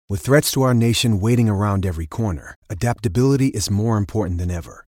With threats to our nation waiting around every corner, adaptability is more important than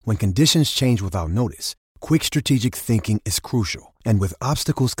ever. When conditions change without notice, quick strategic thinking is crucial. And with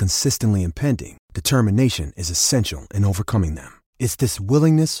obstacles consistently impending, determination is essential in overcoming them. It's this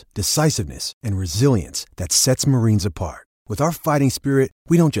willingness, decisiveness, and resilience that sets Marines apart. With our fighting spirit,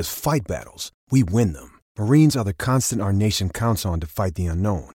 we don't just fight battles, we win them. Marines are the constant our nation counts on to fight the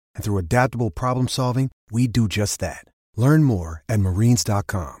unknown. And through adaptable problem solving, we do just that. Learn more at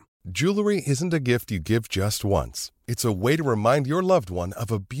marines.com. Jewelry isn't a gift you give just once. It's a way to remind your loved one of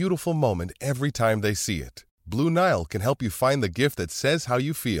a beautiful moment every time they see it. Blue Nile can help you find the gift that says how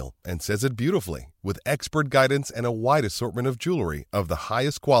you feel and says it beautifully, with expert guidance and a wide assortment of jewelry of the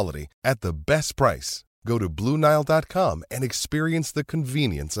highest quality at the best price. Go to BlueNile.com and experience the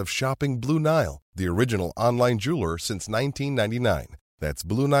convenience of shopping Blue Nile, the original online jeweler since 1999. That's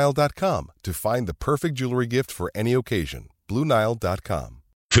BlueNile.com to find the perfect jewelry gift for any occasion. BlueNile.com.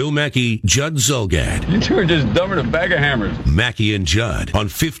 Phil Mackey, Judd Zulgad. You two are just dumber than a bag of hammers. Mackey and Judd on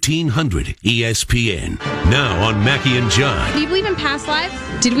 1500 ESPN. Now on Mackey and Judd. Do you believe in past lives?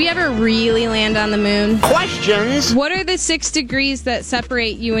 Did we ever really land on the moon? Questions What are the 6 degrees that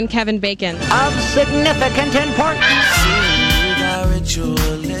separate you and Kevin Bacon? of significant importance.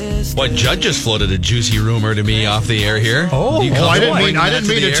 Boy, Judd just floated a juicy rumor to me off the air here. I didn't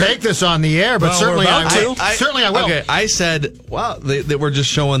mean to take this on the air, but Well, certainly we're I about will. to. Certainly I will. Okay, I said, well, they were just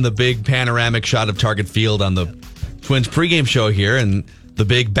showing the big panoramic shot of Target Field on the Twins pregame show here, and the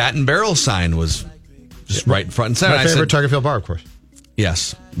big bat and barrel sign was just right in front and center. My favorite Target Field bar, of course.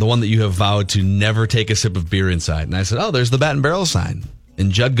 Yes, the one that you have vowed to never take a sip of beer inside. And I said, oh, there's the bat and barrel sign.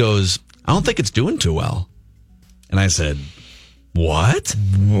 And Judd goes, I don't think it's doing too well. And I said, what?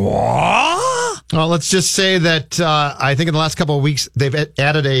 Well, let's just say that I think in the last couple of weeks they've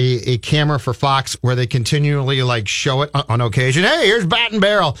added a camera for Fox where they continually show it on occasion. Hey, here's Bat and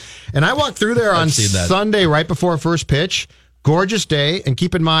Barrel, and I walked through there on Sunday right before first pitch. Gorgeous day, and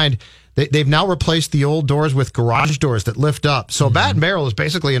keep in mind they've now replaced the old doors with garage doors that lift up. So Bat and Barrel is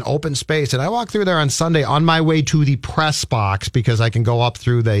basically an open space, and I walked through there on Sunday on my way to the press box because I can go up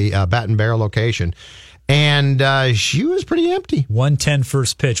through the Bat and Barrel location. And she was pretty empty. 1:10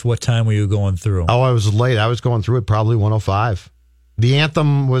 first pitch. What time were you going through? Oh, I was late. I was going through it probably 1:05. The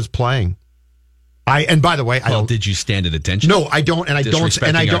anthem was playing. And by the way, did you stand at attention? No, I don't, and I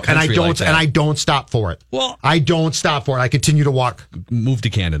don't stop for it. Well, I don't stop for it. I continue to walk. Move to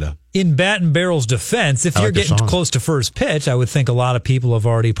Canada. In Bat and Barrel's defense, if you're getting close to first pitch, I would think a lot of people have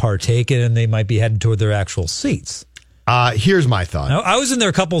already partaken and they might be heading toward their actual seats. Here's my thought. Now, I was in there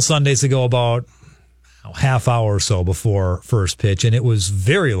a couple of Sundays ago about half hour or so before first pitch, and it was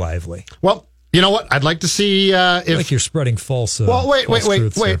very lively. Well, you know what? I'd like to see if you're spreading false. Well, wait.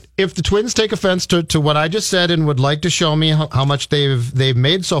 If the Twins take offense to what I just said and would like to show me how much they've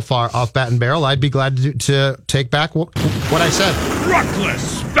made so far off Bat and Barrel, I'd be glad to take back what I said.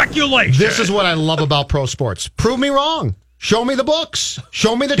 Reckless speculation. This is what I love about pro sports. Prove me wrong. Show me the books.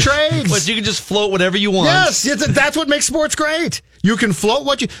 Show me the trades. But you can just float whatever you want. Yes, that's what makes sports great. You can float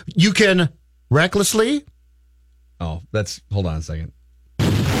what you can recklessly. Oh, hold on a second.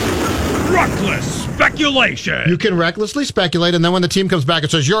 Reckless speculation. You can recklessly speculate, and then when the team comes back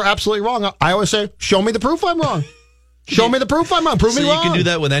and says, you're absolutely wrong, I always say, show me the proof I'm wrong. Show me the proof I'm wrong. Prove me wrong. So you can do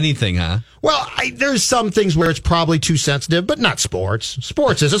that with anything, huh? Well, there's some things where it's probably too sensitive, but not sports.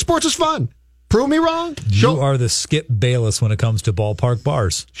 Sports is fun. Prove me wrong. You are the Skip Bayless when it comes to ballpark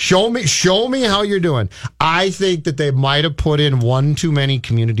bars. Show me how you're doing. I think that they might have put in one too many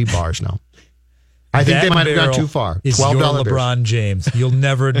community bars now. I think they might have gone too far. Is your LeBron James. You'll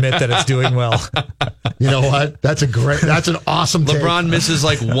never admit that it's doing well. You know what? That's an awesome take. LeBron misses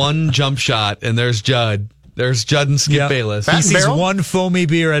one jump shot, and there's Judd. There's Judd and Skip Bayless. He sees one foamy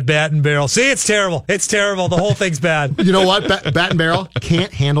beer at Bat and Barrel. See, it's terrible. It's terrible. The whole thing's bad. You know what? Bat and Barrel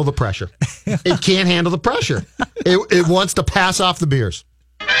can't handle the pressure. It can't handle the pressure. It wants to pass off the beers.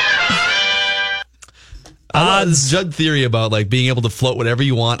 This Judd theory about being able to float whatever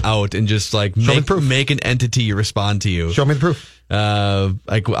you want out and just make an entity respond to you. Show me the proof.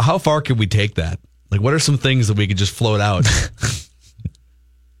 How far could we take that? What are some things that we could just float out?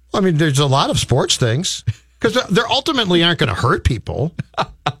 I mean, there's a lot of sports things because they're ultimately aren't going to hurt people.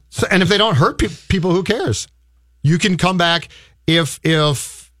 And if they don't hurt people, who cares? You can come back if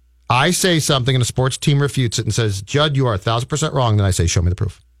I say something and a sports team refutes it and says, Judd, you are 1,000% wrong. Then I say, show me the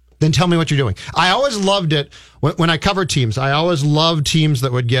proof. Then tell me what you're doing. I always loved it when I covered teams. I always loved teams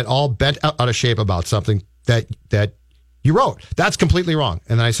that would get all bent out of shape about something that you wrote. That's completely wrong.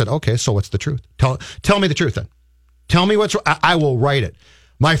 And then I said, okay, so what's the truth? Tell me the truth then. Tell me what's wrong. I will write it.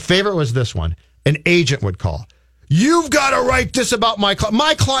 My favorite was this one. An agent would call. You've got to write this about my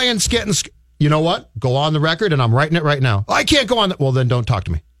client's getting. You know what? Go on the record, and I'm writing it right now. I can't go on. Well, then don't talk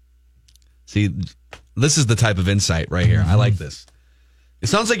to me. See, this is the type of insight right here. I like this. It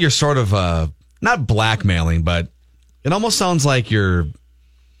sounds like you're sort of not blackmailing, but it almost sounds like you're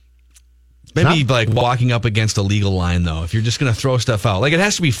maybe like walking up against a legal line, though. If you're just going to throw stuff out, like it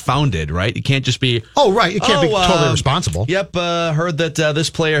has to be founded, right? It can't just be. Oh, right. It can't be totally responsible. Yep. Heard that this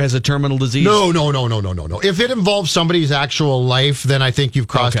player has a terminal disease. No. If it involves somebody's actual life, then I think you've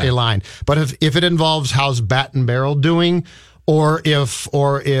crossed a line. But if it involves how's Bat and Barrel doing, or if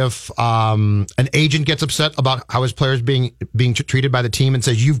an agent gets upset about how his player's being treated by the team and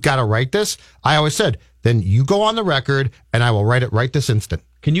says you've got to write this, I always said, then you go on the record and I will write it right this instant.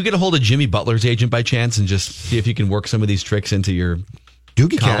 Can you get a hold of Jimmy Butler's agent by chance and just see if you can work some of these tricks into your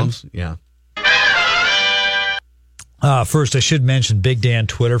columns? Yeah. First, I should mention Big Dan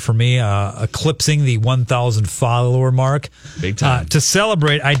Twitter for me, eclipsing the 1,000 follower mark. Big time. To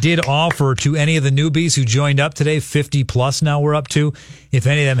celebrate, I did offer to any of the newbies who joined up today, 50 plus now we're up to, if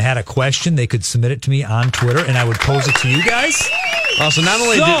any of them had a question, they could submit it to me on Twitter, and I would pose it to you guys. Also, not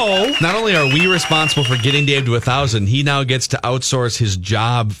only are we responsible for getting Dave to 1,000, he now gets to outsource his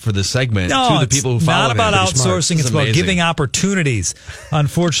job for the segment to the people who follow him. It's not about outsourcing. It's about giving opportunities.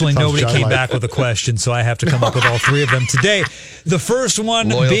 Unfortunately, nobody came back with a question, so I have to come up with all three of them today. The first one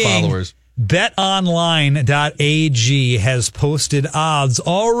being followers. BetOnline.ag has posted odds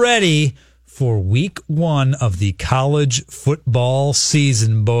already for week 1 of the college football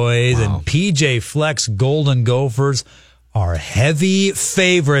season, boys. Wow. And PJ Fleck's Golden Gophers are heavy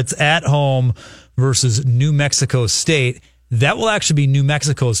favorites at home versus New Mexico State. That will actually be New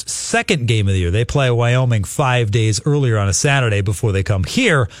Mexico's second game of the year. They play Wyoming 5 days earlier on a Saturday before they come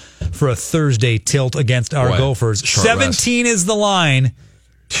here for a Thursday tilt against our Gophers. 17 is the line.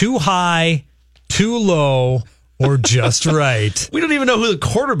 Too high, too low, or just right. We don't even know who the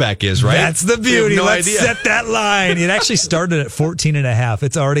quarterback is, right? That's the beauty. Let's set that line. It actually started at 14.5.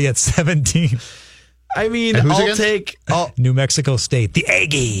 It's already at 17. I mean, I'll New Mexico State, the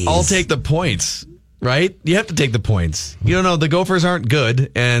Aggies. I'll take the points, right? You have to take the points. You don't know, the Gophers aren't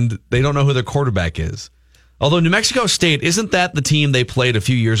good, and they don't know who their quarterback is. Although New Mexico State, isn't that the team they played a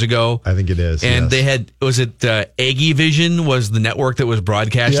few years ago? I think it is. And they had, was it Aggie Vision was the network that was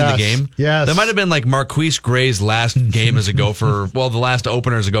broadcasting the game? Yes. That might have been like Marquise Gray's last game as a Gopher, the last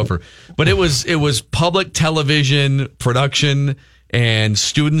opener as a Gopher. But it was public television production and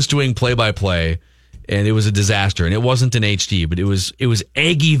students doing play-by-play. And it was a disaster, and it wasn't in HD, but it was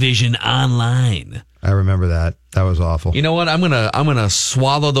Aggie Vision Online. I remember that. That was awful. You know what? I'm gonna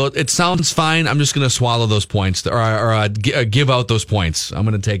swallow those. It sounds fine. I'm just gonna swallow those points, or give out those points. I'm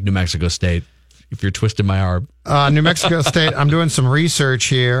gonna take New Mexico State. If you're twisting my arm, New Mexico State. I'm doing some research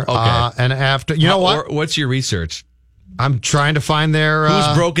here. Okay. And after know what? What's your research? I'm trying to find their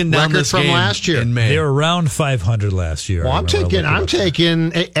who's broken down record this from game last year. in May. They were around 500 last year. Well, I'm taking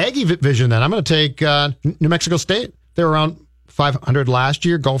Aggie Vision. Then I'm going to take New Mexico State. They were around 500 last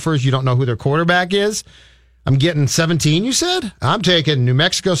year. Gophers, you don't know who their quarterback is. I'm getting 17. You said I'm taking New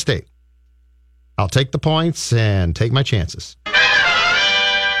Mexico State. I'll take the points and take my chances.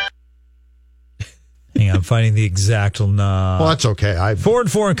 Hang on, I'm finding the exact. Well, that's okay.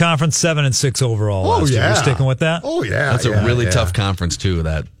 4-4 in conference, 7-6 overall. Oh, last year. yeah. You're sticking with that? Oh, yeah. That's a really tough conference too.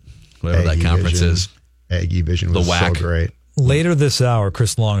 Whatever that conference Vision. is. Aggie Vision was so great. Later this hour,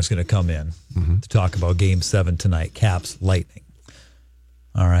 Chris Long is going to come in to talk about Game 7 tonight, Caps Lightning.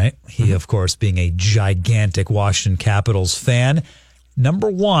 All right. He, of course, being a gigantic Washington Capitals fan. Number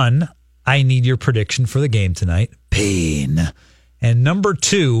 1, I need your prediction for the game tonight. Pain. And number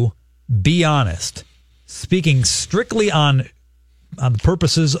 2, be honest. Speaking strictly on the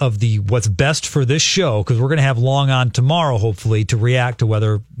purposes of the what's best for this show, because we're going to have Long on tomorrow, hopefully, to react to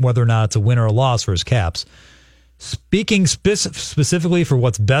whether or not it's a win or a loss for his Caps. Speaking specifically for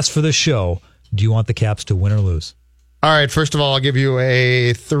what's best for this show, do you want the Caps to win or lose? All right. First of all, I'll give you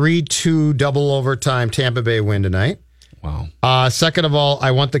a 3-2 double overtime Tampa Bay win tonight. Wow. Second of all,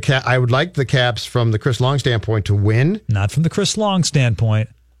 I would like the Caps from the Chris Long standpoint to win. Not from the Chris Long standpoint.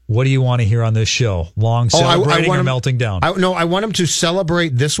 What do you want to hear on this show? Long celebrating or melting down? I want him to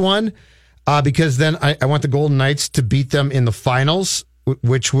celebrate this one because then I want the Golden Knights to beat them in the finals,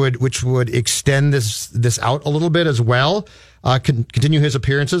 which would extend this out a little bit as well. Continue his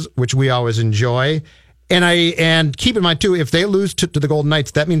appearances, which we always enjoy. And keep in mind too, if they lose to the Golden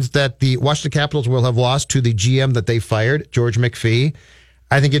Knights, that means that the Washington Capitals will have lost to the GM that they fired, George McPhee.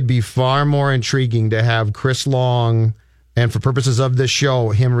 I think it'd be far more intriguing to have Chris Long, and for purposes of this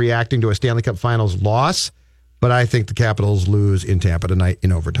show, him reacting to a Stanley Cup Finals loss. But I think the Capitals lose in Tampa tonight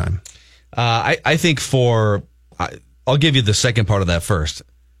in overtime. I think for I'll give you the second part of that first.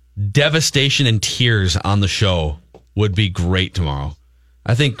 Devastation and tears on the show would be great tomorrow.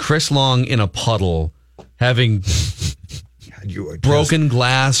 I think Chris Long in a puddle having broken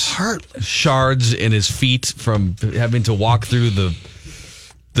glass shards in his feet from having to walk through the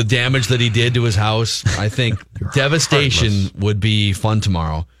damage that he did to his house. I think devastation would be fun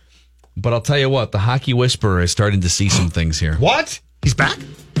tomorrow. But I'll tell you what, the Hockey Whisperer is starting to see some things here. What? He's back?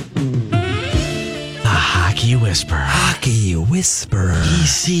 The Hockey Whisperer. Hockey Whisperer. He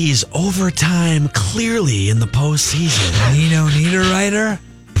sees overtime clearly in the postseason. Nino Niederreiter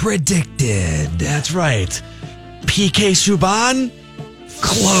predicted. That's right. PK Subban?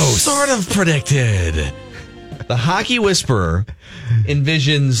 Close. Sort of predicted. The Hockey Whisperer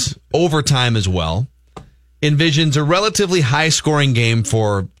envisions overtime as well. Envisions a relatively high-scoring game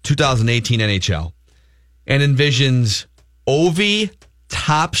for 2018 NHL. And envisions Ovi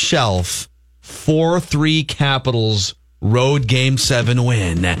top shelf 4-3 Capitals road game 7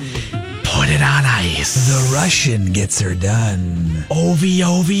 win. Put it on ice. The Russian gets her done. Ovi,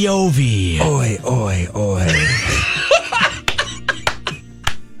 Ovi, Ovi. Oi, oi, oi.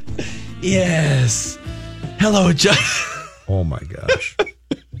 Yes. Hello, Josh. Oh, my gosh.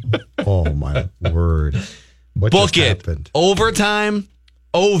 Oh, my word. What Book just it. happened? Overtime,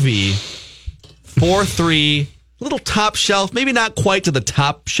 Ovi, 4-3, little top shelf, maybe not quite to the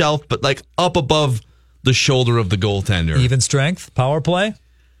top shelf, but like up above the shoulder of the goaltender. Even strength, power play.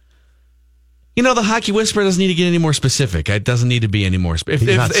 You know, the Hockey Whisperer doesn't need to get any more specific. It doesn't need to be any more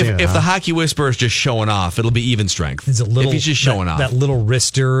specific. If the Hockey Whisperer is just showing off, it'll be even strength. It's a little, if he's just showing off. That little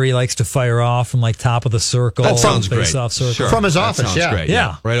wrister he likes to fire off from like top of the circle. That sounds great. Face-off circle. Sure. From his That office, sounds yeah. great.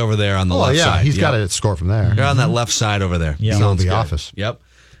 Yeah. Right over there on the left side. He's got to score from there. They're on that left side over there. Yeah. Sounds the good. office. Yep.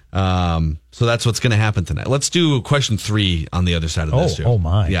 So that's what's going to happen tonight. Let's do question 3 on the other side of this, too. Oh,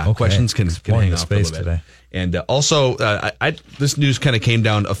 my. Yeah, Okay. questions can hang off space a little bit. today. And also, this news kind of came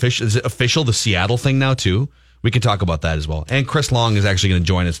down official. Is it official, the Seattle thing now, too? We can talk about that as well. And Chris Long is actually going to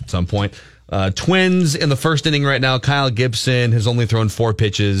join us at some point. Twins in the first inning right now. Kyle Gibson has only thrown 4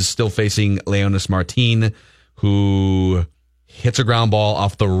 pitches, still facing Leonis Martin, who hits a ground ball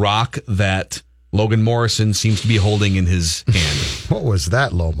off the rock that Logan Morrison seems to be holding in his hand. What was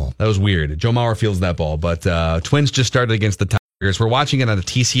that, Lomo? That was weird. Joe Mauer fields that ball, but Twins just started against the Tigers. We're watching it on a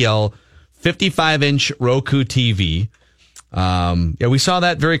TCL 55-inch Roku TV. We saw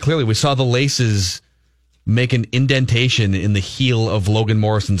that very clearly. We saw the laces make an indentation in the heel of Logan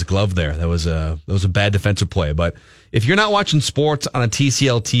Morrison's glove there. That was a bad defensive play. But if you're not watching sports on a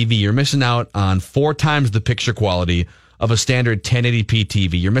TCL TV, you're missing out on 4 times the picture quality of a standard 1080p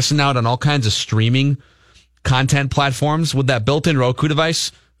TV. You're missing out on all kinds of streaming content platforms with that built-in Roku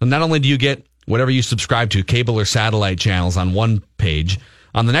device. And not only do you get whatever you subscribe to, cable or satellite channels on one page,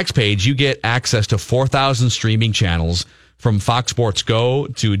 on the next page, you get access to 4,000 streaming channels from Fox Sports Go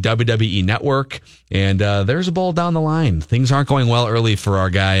to WWE Network. And there's a ball down the line. Things aren't going well early for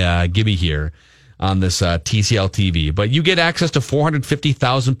our guy Gibby here on this TCL TV. But you get access to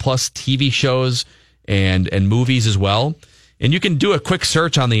 450,000 plus TV shows and movies as well. And you can do a quick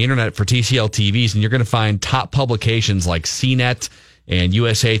search on the internet for TCL TVs, and you're going to find top publications like CNET and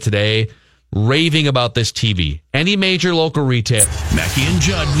USA Today raving about this TV. Any major local retail. Mackie and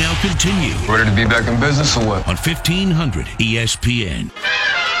Judd now continue Ready to be back in business or what? on 1500 ESPN.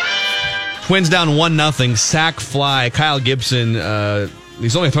 Twins down 1-0. Sack fly. Kyle Gibson,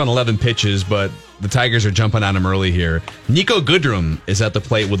 he's only thrown 11 pitches, but the Tigers are jumping on him early here. Nico Goodrum is at the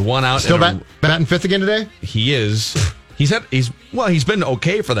plate with 1 out. Still batting 5th again today? He is. He's been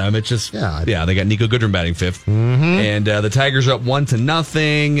okay for them. It's just, they got Nico Goodrum batting 5th. Mm-hmm. And the Tigers are up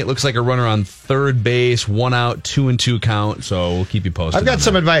 1-0. It looks like a runner on third base, 1 out, 2-2 count. So we'll keep you posted. I've got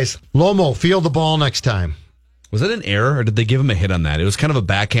some advice. Lomo, field the ball next time. Was that an error, or did they give him a hit on that? It was kind of a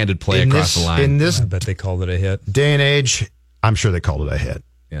backhanded play across the line. I bet they called it a hit. Day and age, I'm sure they called it a hit.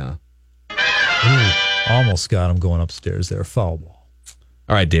 Yeah. Almost got him going upstairs there. Foul ball.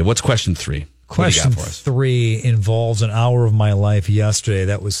 All right, Dave, what's question 3? Question 3 involves an hour of my life yesterday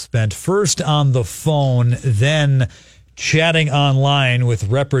that was spent first on the phone, then chatting online with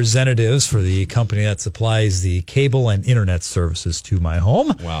representatives for the company that supplies the cable and internet services to my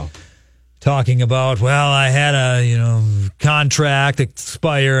home. Wow. Talking about, I had a, contract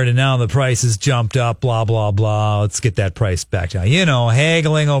expired and now the price has jumped up, blah, blah, blah. Let's get that price back down.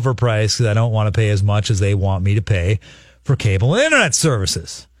 Haggling over price because I don't want to pay as much as they want me to pay for cable and internet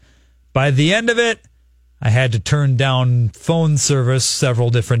services. By the end of it, I had to turn down phone service several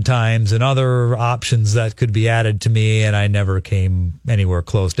different times and other options that could be added to me, and I never came anywhere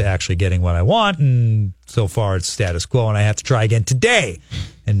close to actually getting what I want, and so far it's status quo, and I have to try again today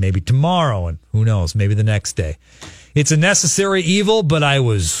and maybe tomorrow, and who knows, maybe the next day. It's a necessary evil, but I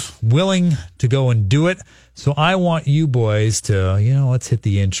was willing to go and do it. So I want you boys to, let's hit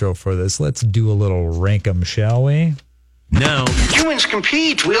the intro for this. Let's do a little rank 'em, shall we? Now, Humans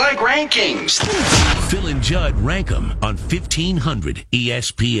compete. We like rankings. Phil and Judd rank 'em on 1500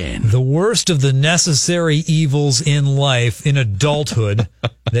 ESPN. The worst of the necessary evils in life, in adulthood,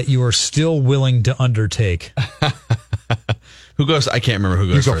 that you are still willing to undertake. Who goes? I can't remember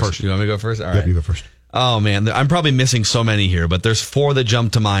who goes You go first. first. You want me to go first? All right. Yep, you go first. Oh, man. I'm probably missing so many here, but there's 4 that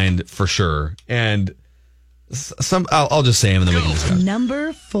jump to mind for sure. And some, I'll just say them and then we can discuss.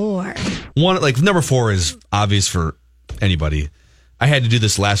 Number 4. Number 4 is obvious for anybody. I had to do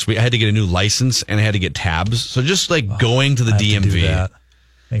this last week. I had to get a new license and I had to get tabs. So just going to the I have to DMV. do that.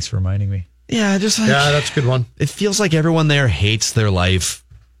 Thanks for reminding me. Yeah, just that's a good one. It feels like everyone there hates their life.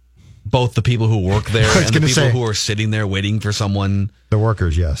 Both the people who work there I was and the gonna people say- who are sitting there waiting for someone. The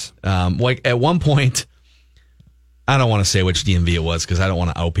workers, yes. At one point, I don't want to say which DMV it was because I don't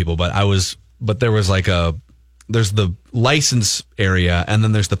want to out people, but there was there's the license area and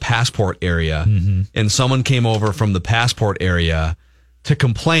then there's the passport area. Mm-hmm. And someone came over from the passport area to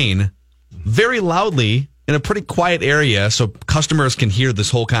complain very loudly in a pretty quiet area so customers can hear this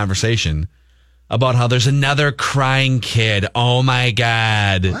whole conversation about how there's another crying kid. Oh my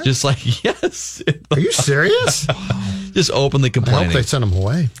God. What? Just yes. Are you serious? Just openly I complaining. hope they send them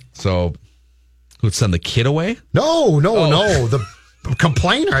away. So, who'd send the kid away? No. The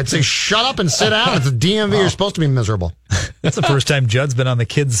complainer. I'd say shut up and sit down. It's a DMV. You're supposed to be miserable. That's the first time Judd's been on the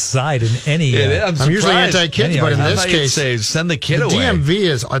kid's side in any. I'm usually anti-kids, but in this case, say send the kid the away.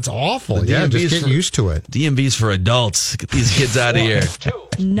 DMV it's awful. The Yeah, DMV just is get used to it. DMV's for adults. Get these kids out of here.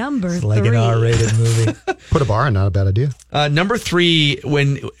 Number It's 3. like an R-rated movie. Put a bar in, not a bad idea. Number 3,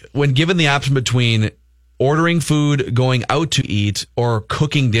 when given the option between ordering food, going out to eat, or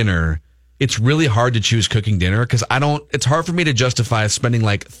cooking dinner, it's really hard to choose cooking dinner because it's hard for me to justify spending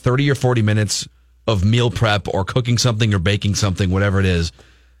 30 or 40 minutes of meal prep or cooking something or baking something, whatever it is,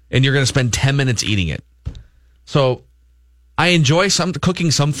 and you're going to spend 10 minutes eating it. So I enjoy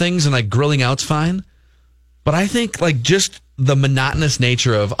cooking some things and grilling out's fine, but I think just the monotonous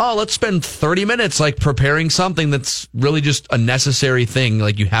nature of, let's spend 30 minutes preparing something that's really just a necessary thing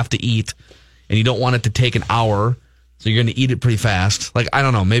you have to eat and you don't want it to take an hour. So you're going to eat it pretty fast. I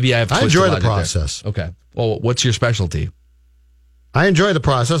don't know. Maybe I have. I enjoy the process. There. Okay. Well, what's your specialty? I enjoy the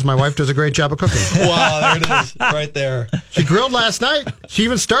process. My wife does a great job of cooking. Wow, there it is, right there. She grilled last night. She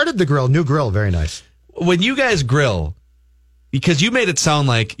even started the grill. New grill, very nice. When you guys grill, because you made it sound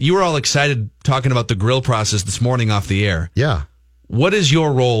like you were all excited talking about the grill process this morning off the air. Yeah. What is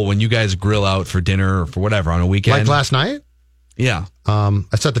your role when you guys grill out for dinner or for whatever on a weekend? Like last night? Yeah. I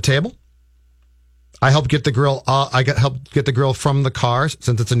set the table. I helped get the grill. Helped get the grill from the car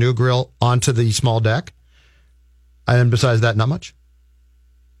since it's a new grill onto the small deck. And besides that, not much.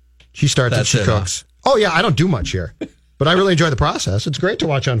 She starts and she cooks. Oh yeah, I don't do much here, but I really enjoy the process. It's great to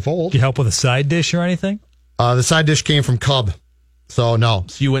watch unfold. Do you help with a side dish or anything? The side dish came from Cub, so no.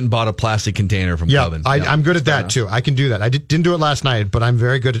 So you went and bought a plastic container from Cub. I'm good at that too. I can do that. I didn't do it last night, but I'm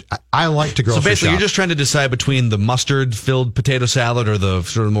very good at. I like to grill. So for basically, shop. you're just trying to decide between the mustard-filled potato salad or the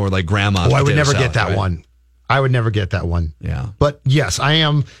sort of more grandma's. Oh, I would potato never salad, get that right? one. I would never get that one. Yeah. But yes, I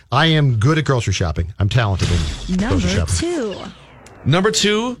am good at grocery shopping. I'm talented in grocery Number shopping. 2. Number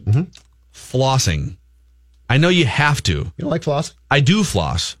 2, flossing. I know you have to. You don't like floss? I do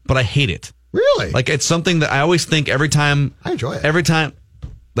floss, but I hate it. Really? It's something that I always think every time. I enjoy it. Every time.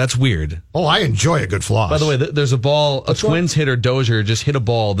 That's weird. Oh, I enjoy a good floss. By the way, there's a ball. A Twins hitter, Dozier, just hit a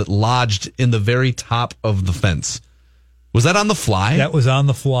ball that lodged in the very top of the fence. Was that on the fly? That was on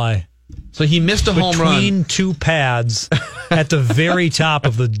the fly. So he missed a home run. Between 2 pads at the very top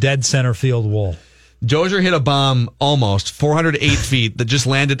of the dead center field wall. Dozier hit a bomb almost 408 feet that just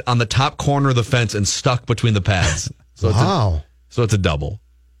landed on the top corner of the fence and stuck between the pads. So wow. It's a double.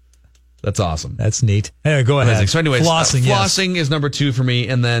 That's awesome. That's neat. Hey, go ahead. So anyways, flossing, yes. flossing is number 2 for me.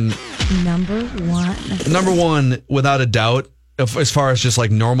 And then Number 1. number 1, without a doubt, as far as just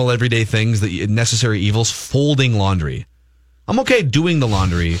normal everyday things, the necessary evils, folding laundry. I'm okay doing the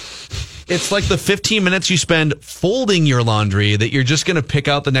laundry. It's the 15 minutes you spend folding your laundry that you're just going to pick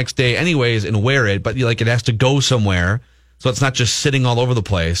out the next day anyways and wear it, but it has to go somewhere. So it's not just sitting all over the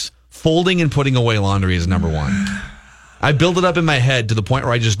place. Folding and putting away laundry is number 1. I build it up in my head to the point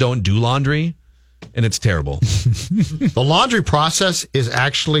where I just don't do laundry, and it's terrible. The laundry process is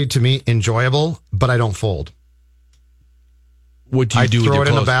actually, to me, enjoyable, but I don't fold. What do you do with throw your it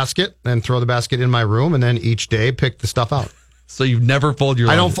in a clothes? basket and throw the basket in my room, and then each day pick the stuff out. So you never fold your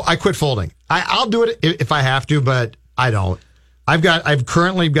laundry? I quit folding. I'll do it if I have to, but I don't. I've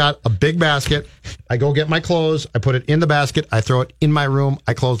currently got a big basket. I go get my clothes. I put it in the basket. I throw it in my room.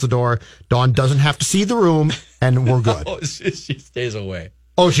 I close the door. Dawn doesn't have to see the room, and we're good. Oh, she stays away.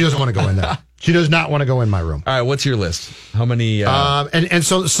 Oh, she doesn't want to go in there. She does not want to go in my room. All right, what's your list? How many? And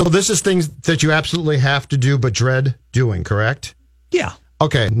so this is things that you absolutely have to do, but dread doing. Correct? Yeah.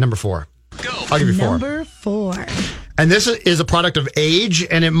 Okay, number 4. I'll give you 4. Number 4. And this is a product of age,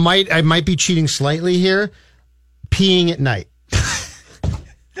 and I might be cheating slightly here. Peeing at night.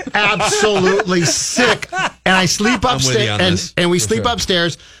 Absolutely sick. And I sleep upstairs, and we sleep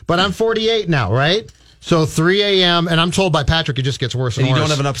upstairs, but I'm 48 now, right? So 3 a.m., and I'm told by Patrick it just gets worse and worse. And you don't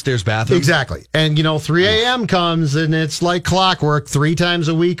have an upstairs bathroom? Exactly. And, 3 a.m. comes, and it's like clockwork 3 times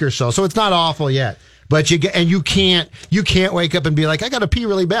a week or so. So it's not awful yet. But you can't wake up and be like, I got to pee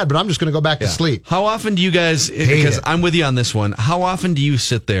really bad, but I'm just going to go back to sleep. How often do you guys, because I'm with you on this one, how often do you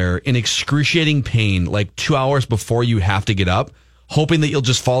sit there in excruciating pain, like 2 hours before you have to get up, hoping that you'll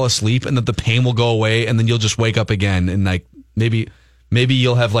just fall asleep and that the pain will go away, and then you'll just wake up again, and like maybe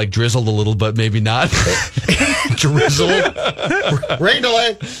you'll have like drizzled a little, but maybe not. Drizzled? Rain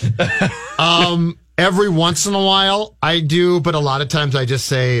delay. Every once in a while I do, but a lot of times I just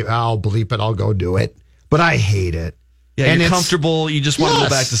say, I'll bleep it, I'll go do it. But I hate it. Yeah, and you're comfortable. You just want to go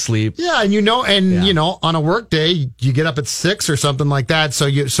back to sleep. Yeah, and on a work day, you get up at 6 or something like that. So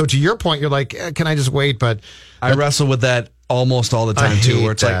to your point, you're like, can I just wait? But I wrestle with that almost all the time too,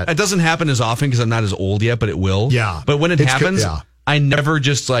 where it's like, it doesn't happen as often because I'm not as old yet, but it will. Yeah. But when it happens, I never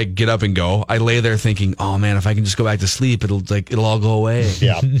just like get up and go. I lay there thinking, oh man, if I can just go back to sleep, it'll all go away.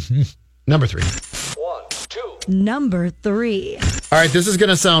 Yeah. Number 3. Number 3. All right, this is going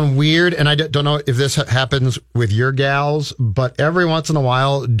to sound weird, and I don't know if this happens with your gals, but every once in a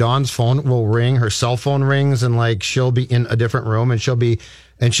while, Dawn's phone will ring, her cell phone rings, and like she'll be in a different room, and she'll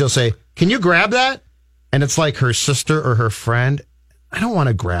say, "Can you grab that?" And it's like her sister or her friend. I don't want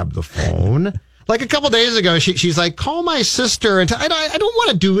to grab the phone. Like a couple days ago, she's like, "Call my sister," and I don't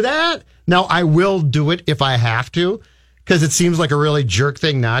want to do that. Now I will do it if I have to, because it seems like a really jerk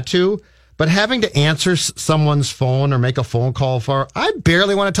thing not to. But having to answer someone's phone or make a phone call I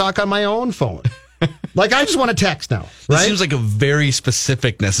barely want to talk on my own phone. Like, I just want to text now. Right? It seems like a very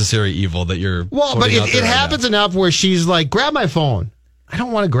specific necessary evil that you're. Well, but it happens enough where she's like, grab my phone. I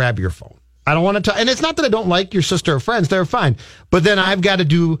don't want to grab your phone. I don't want to talk. And it's not that I don't like your sister or friends. They're fine. But then I've got to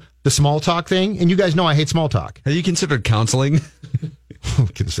do the small talk thing. And you guys know I hate small talk. Have you considered counseling?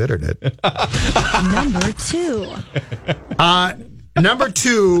 Considered it. Number 2. Number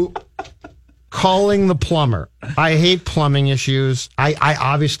 2. Calling the plumber. I hate plumbing issues. I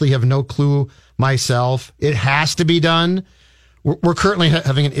obviously have no clue myself. It has to be done. We're currently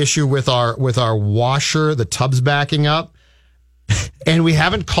having an issue with our washer. The tub's backing up. And we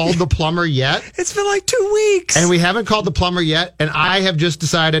haven't called the plumber yet. It's been like 2 weeks. And we haven't called the plumber yet. And I have just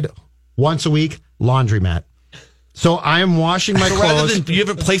decided once a week, laundromat. So I am washing my clothes. You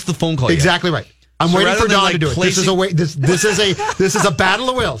haven't placed the phone call yet. Exactly right. I'm waiting for Dawn to do it. This is a battle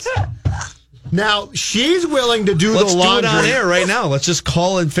of wills. Now, she's willing to do the laundry. Let's do it on air right now. Let's just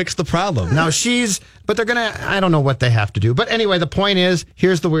call and fix the problem. Now, but they're going to, I don't know what they have to do. But anyway, the point is,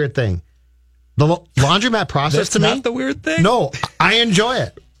 here's the weird thing. The laundromat process to me. That's not the weird thing? No, I enjoy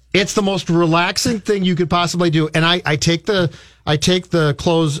it. It's the most relaxing thing you could possibly do. And I take the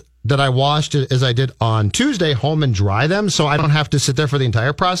clothes that I washed as I did on Tuesday home and dry them, so I don't have to sit there for the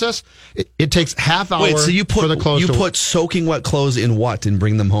entire process. It takes half hour for the clothes. You put soaking wet clothes in what and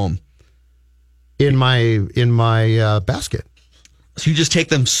bring them home? In my basket. So you just take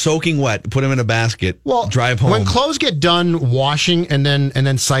them soaking wet, put them in a basket, drive home. When clothes get done washing and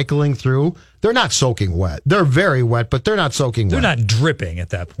then cycling through, they're not soaking wet. They're very wet, but they're not soaking wet. They're not dripping at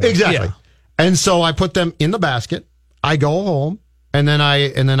that point. Exactly. Yeah. And so I put them in the basket. I go home and then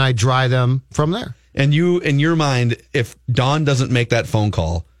I dry them from there. And you, in your mind, if Dawn doesn't make that phone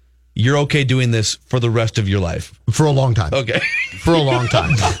call, you're okay doing this for the rest of your life? For a long time. Okay. For a long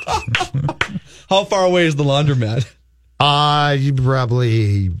time. How far away is the laundromat?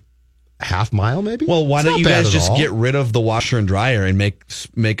 Probably half mile, maybe. Well, why don't you guys just get rid of the washer and dryer and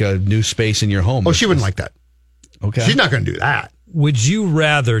make a new space in your home? Oh, she wouldn't like that. Okay. She's not going to do that. Would you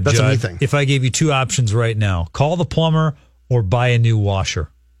rather, That's Judd, a me thing. if I gave you 2 options right now, call the plumber or buy a new washer?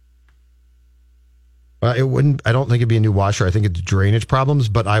 It wouldn't. I don't think it'd be a new washer. I think it's drainage problems,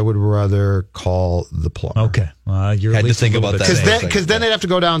 but I would rather call the plumber. Okay, you're had to think about that because then they'd have to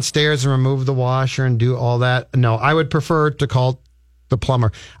go downstairs and remove the washer and do all that. No, I would prefer to call the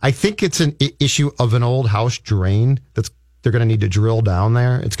plumber. I think it's an issue of an old house drain that's they're going to need to drill down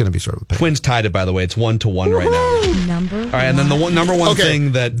there, it's going to be sort of a pain. Twins tied it, by the way. It's 1-1 right now. Number All right, and then the number one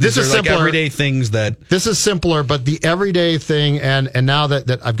thing that this is like simpler. everyday things that This is simpler, but the everyday thing, and now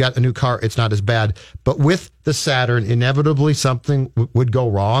that I've got a new car, it's not as bad. But with the Saturn, inevitably something would go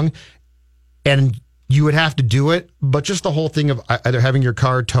wrong, and you would have to do it. But just the whole thing of either having your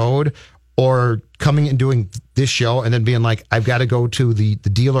car towed or coming and doing this show and then being like, I've got to go to the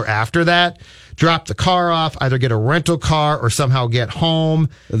dealer after that, drop the car off, either get a rental car or somehow get home.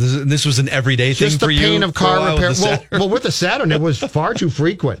 this was an everyday thing Just for the you. pain of for a car while repair. with the Saturn? Well, with the Saturn, it was far too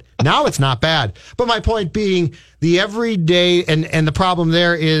frequent. Now it's not bad. But my point being, the everyday, and the problem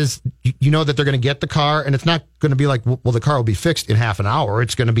there is, you know that they're going to get the car, and it's not going to be like, well, the car will be fixed in half an hour.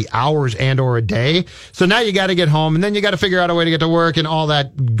 It's going to be hours and or a day. So now you got to get home, and then you got to figure out a way to get to work and all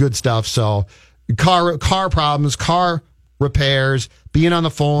that good stuff. So car problems, car repairs, being on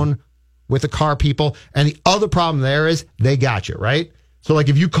the phone with the car people. And the other problem there is they got you, right? So like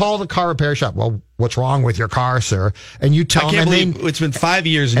if you call the car repair shop, well, what's wrong with your car, sir? And you tell I can't them, believe it's been 5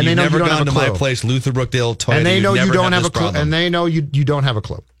 years and and they you've know never you don't gone have to a my clue. place, Luther Brookdale Toyota. and they know You've you never don't had have this a clue, problem. and they know you don't have a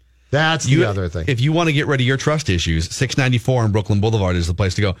clue. That's the other thing. If you want to get rid of your trust issues, 694 on Brooklyn Boulevard is the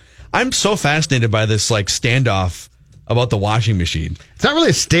place to go. I'm so fascinated by this like standoff about the washing machine. It's not really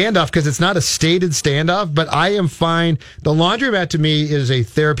a standoff because it's not a stated standoff, but I am fine. The laundromat to me is a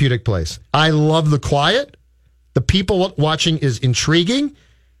therapeutic place. I love the quiet. The people watching is intriguing.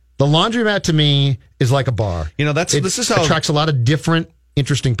 The laundromat to me is like a bar. You know, this is how attracts a lot of different,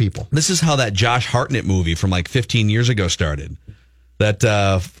 interesting people. This is how that Josh Hartnett movie from like 15 years ago started. That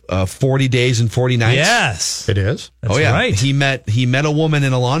 40 Days and 40 Nights. Yes, it is. That's right. He met a woman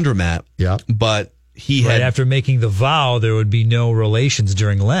in a laundromat. Yeah, but he right had after making the vow there would be no relations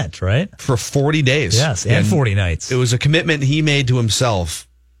during Lent, right? For 40 days. Yes, and 40 nights. It was a commitment he made to himself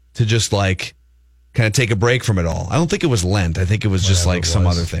to just like kind of take a break from it all. I don't think it was Lent. I think it was just like some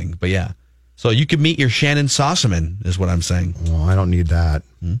other thing. But yeah. So you could meet your Shannon Sossaman is what I'm saying. Oh, I don't need that.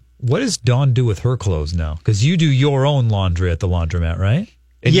 What does Dawn do with her clothes now? Because you do your own laundry at the laundromat, right?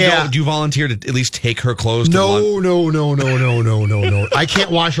 And yeah. Do you volunteer to at least take her clothes to No. I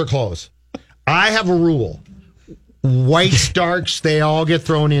can't wash her clothes. I have a rule. White Starks, they all get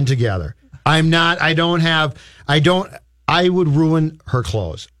thrown in together. I would ruin her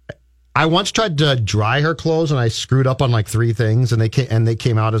clothes. I once tried to dry her clothes and I screwed up on like 3 things and they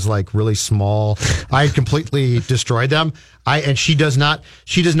came out as like really small. I completely destroyed them. She does not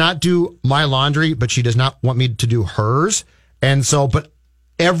do my laundry, but she does not want me to do hers. And so, but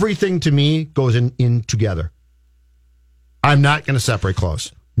everything to me goes in together. I'm not going to separate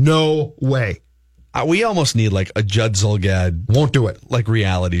clothes. No way. We almost need like a Judd Zulgad won't do it like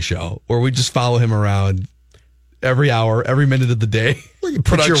reality show where we just follow him around every hour, every minute of the day.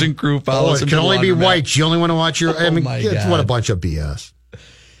 Production crew follows him. It can only be white. You only want to watch your. God. What a bunch of BS.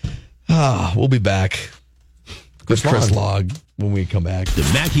 We'll be back with Chris Log when we come back. The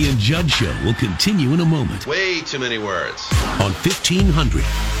Mackey and Judd Show will continue in a moment. Way too many words. On 1500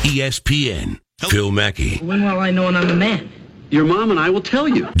 ESPN. Phil Mackey. When will I know I'm the man? Your mom and I will tell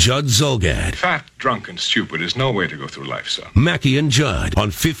you. Judd Zulgad. Fat, drunk, and stupid is no way to go through life, son. Mackey and Judd on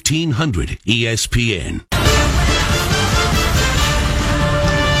 1500 ESPN.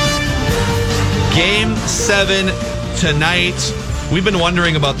 Game 7 tonight. We've been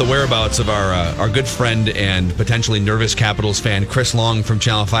wondering about the whereabouts of our good friend and potentially nervous Capitals fan, Chris Long from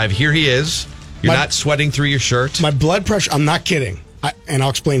Channel 5. Here he is. You're not sweating through your shirt. My blood pressure, I'm not kidding. And I'll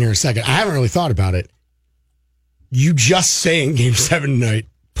explain here in a second. I haven't really thought about it. You just saying Game 7 tonight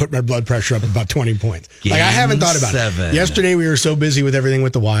put my blood pressure up about 20 points. I haven't thought about it. Yesterday we were so busy with everything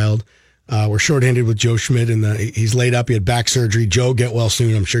with the Wild. We're shorthanded with Joe Schmidt, and he's laid up. He had back surgery. Joe, get well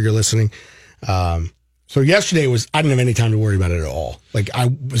soon. I'm sure you're listening. So yesterday I didn't have any time to worry about it at all. Like I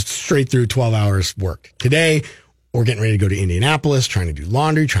was straight through 12 hours work. Today, we're getting ready to go to Indianapolis, trying to do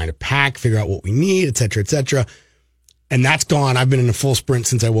laundry, trying to pack, figure out what we need, et cetera, et cetera. And that's gone. I've been in a full sprint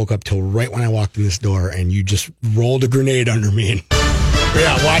since I woke up till right when I walked in this door, and you just rolled a grenade under me. And,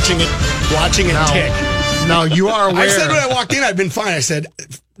 yeah, watching it tick. No, you are aware. I said when I walked in, I've been fine. I said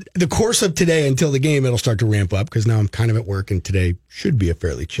the course of today until the game, it'll start to ramp up because now I'm kind of at work, and today should be a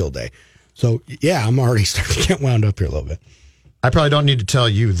fairly chill day. So, yeah, I'm already starting to get wound up here a little bit. I probably don't need to tell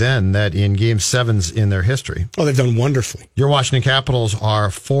you then that in Game 7s in their history. Oh, they've done wonderfully. Your Washington Capitals are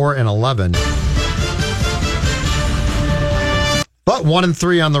 4-11. But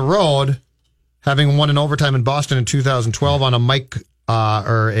 1-3 on the road, having won in overtime in Boston in 2012 on a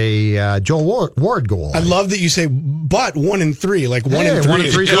Joel Ward goal. I love that you say, but 1-3, like 1-3.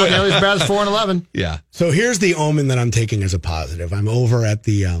 1-3 is not nearly as bad as 4-11. Yeah. So here's the omen that I'm taking as a positive. I'm over at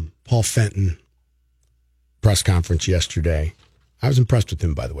the Paul Fenton press conference yesterday. I was impressed with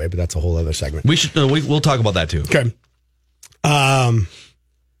him, by the way, but that's a whole other segment. We'll talk about that too. Okay. I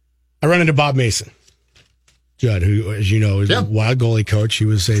run into Bob Mason, Judd, who, as you know, is a wild goalie coach. He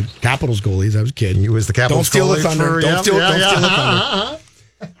was a Capitals goalie as I was a kid. He was the Capitals goalie. Don't steal the thunder. For, don't steal the thunder.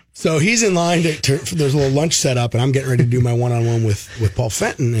 So he's in line. There's a little lunch set up, and I'm getting ready to do my one-on-one with Paul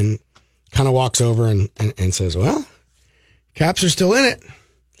Fenton, and kind of walks over and says, well, Caps are still in it.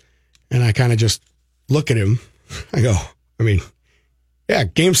 And I kind of just look at him. I go, yeah,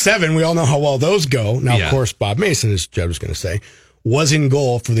 Game 7, we all know how well those go. Now, of course, Bob Mason, as Judd was going to say, was in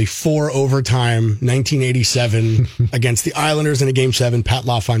goal for the 4-overtime 1987 against the Islanders in a Game 7. Pat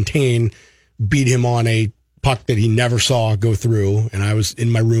LaFontaine beat him on a puck that he never saw go through, and I was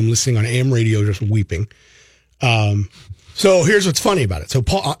in my room listening on AM radio just weeping. So here's what's funny about it. So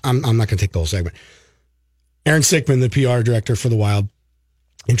Paul, I'm not going to take the whole segment. Aaron Sickman, the PR director for the Wild,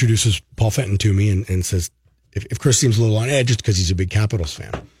 introduces Paul Fenton to me and says, if Chris seems a little on edge, it's because he's a big Capitals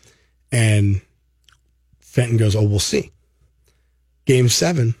fan. And Fenton goes, oh, we'll see. Game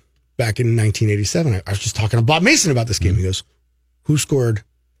 7, back in 1987, I was just talking to Bob Mason about this game. He goes, who scored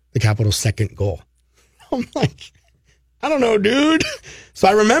the Capitals' second goal? I'm like, I don't know, dude. So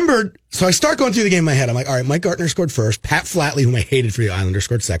I start going through the game in my head. I'm like, all right, Mike Gartner scored first. Pat Flatley, whom I hated for the Islanders,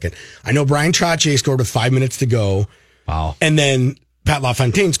 scored second. I know Brian Trottier scored with 5 minutes to go. Wow. And then Pat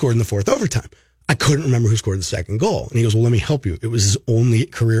LaFontaine scored in the 4th overtime. I couldn't remember who scored the second goal. And he goes, well, let me help you. It was his only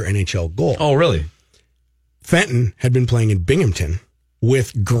career NHL goal. Oh, really? Fenton had been playing in Binghamton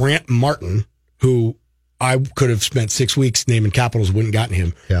with Grant Martin, who I could have spent 6 weeks naming Capitals, wouldn't gotten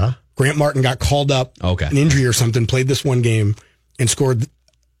him. Yeah. Grant Martin got called up, an injury or something, played this one game, and scored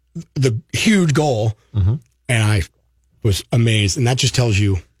the huge goal. Mm-hmm. And I was amazed. And that just tells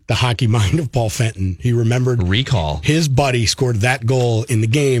you the hockey mind of Paul Fenton. He remembered his buddy scored that goal in the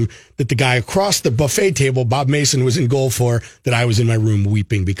game that the guy across the buffet table, Bob Mason, was in goal for, that I was in my room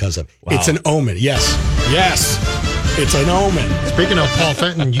weeping because of. Wow. It's an omen. Yes. It's an omen. Speaking of Paul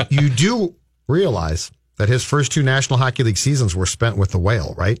Fenton, you do realize that his first 2 National Hockey League seasons were spent with the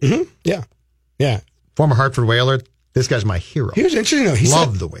Whale, right? Mm-hmm. Yeah. Former Hartford Whaler. This guy's my hero. He was interesting, though.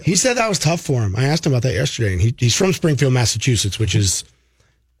 Loved the Whale. He said that was tough for him. I asked him about that yesterday, and he's from Springfield, Massachusetts, which is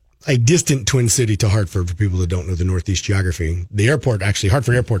a distant twin city to Hartford for people that don't know the Northeast geography. The airport, actually,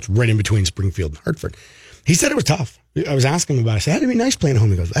 Hartford Airport's right in between Springfield and Hartford. He said it was tough. I was asking him about it. I said, how'd it be nice playing at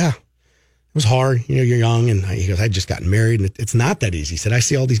home? He goes, it was hard. You're young. And he goes, I'd just gotten married, and it's not that easy. He said, I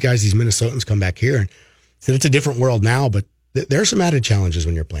see all these guys, these Minnesotans come back here, and he said, it's a different world now, but there are some added challenges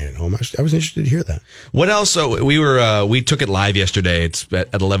when you're playing at home. I was interested to hear that. What else? So we took it live yesterday. It's at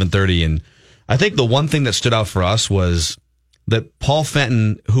 11:30, and I think the one thing that stood out for us was that Paul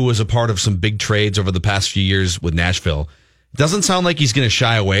Fenton, who was a part of some big trades over the past few years with Nashville, doesn't sound like he's going to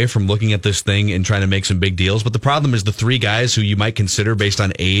shy away from looking at this thing and trying to make some big deals. But the problem is the 3 guys who you might consider based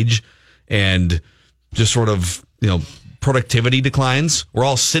on age and just sort of, productivity declines, we're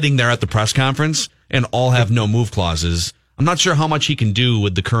all sitting there at the press conference and all have no move clauses. I'm not sure how much he can do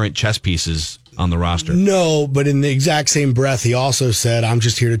with the current chess pieces on the roster. No, but in the exact same breath, he also said, I'm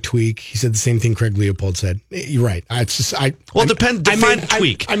just here to tweak. He said the same thing Craig Leopold said. You're right. Define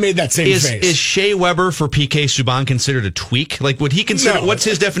tweak. I made that same face. Is Shea Weber for PK Subban considered a tweak? Like, would he consider, what's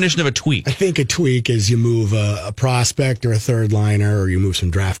his definition of a tweak? I think a tweak is you move a prospect or a third liner, or you move some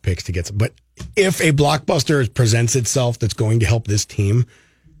draft picks to get some. But if a blockbuster presents itself that's going to help this team,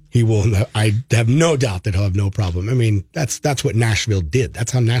 he will. I have no doubt that he'll have no problem. I mean, that's what Nashville did.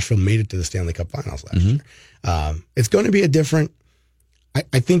 That's how Nashville made it to the Stanley Cup Finals last year. It's going to be a different.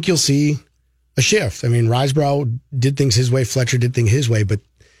 I think you'll see a shift. I mean, Risebrough did things his way. Fletcher did things his way, but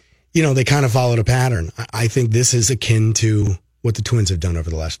they kind of followed a pattern. I think this is akin to what the Twins have done over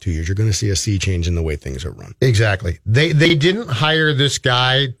the last 2 years. You're going to see a sea change in the way things are run. Exactly. They didn't hire this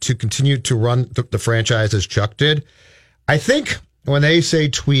guy to continue to run the franchise as Chuck did. I think when they say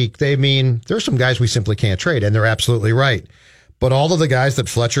tweak, they mean there's some guys we simply can't trade, and they're absolutely right. But all of the guys that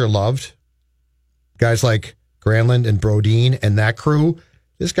Fletcher loved, guys like Granlund and Brodin and that crew,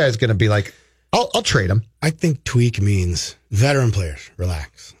 this guy's going to be like, I'll trade him. I think tweak means veteran players,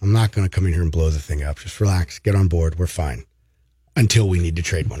 relax. I'm not going to come in here and blow the thing up. Just relax, get on board. We're fine. Until we need to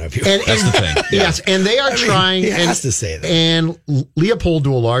trade one of you. That's the thing. Yeah. Yes, and they are trying. He has to say that. And Leopold,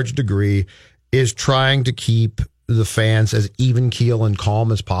 to a large degree, is trying to keep the fans as even keel and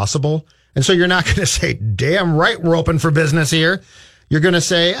calm as possible. And so you're not going to say, damn right, we're open for business here. You're going to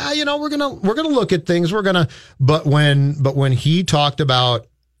say, we're going to look at things. But when he talked about,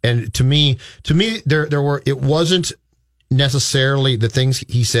 and to me, it wasn't necessarily the things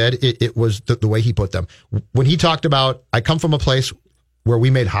he said. It was the way he put them. When he talked about, I come from a place where we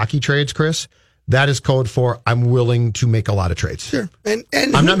made hockey trades, Chris, that is code for I'm willing to make a lot of trades. Sure. And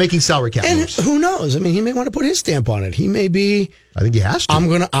I'm not making salary cap moves. Who knows? I mean, he may want to put his stamp on it. He may be. I think he has to. I'm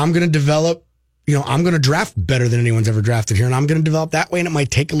gonna develop. I'm gonna draft better than anyone's ever drafted here, and I'm gonna develop that way. And it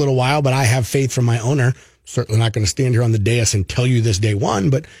might take a little while, but I have faith from my owner. Certainly not going to stand here on the dais and tell you this day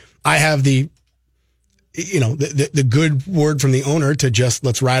one, but I have the good word from the owner to just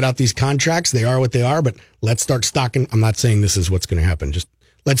let's ride out these contracts. They are what they are, but let's start stocking. I'm not saying this is what's going to happen. Just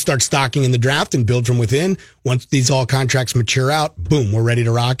let's start stocking in the draft and build from within. Once these all contracts mature out, boom, we're ready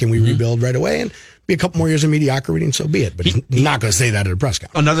to rock and we rebuild right away and be a couple more years of mediocrity and so be it. But he's not going to say that at a press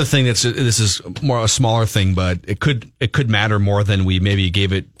conference. Another thing this is more a smaller thing, but it could matter more than we maybe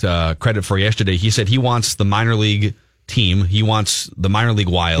gave it credit for yesterday. He said he wants the minor league team. He wants the minor league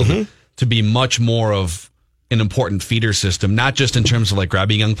Wild to be much more of an important feeder system, not just in terms of like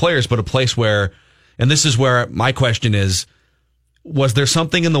grabbing young players, but a place where, and this is where my question is, was there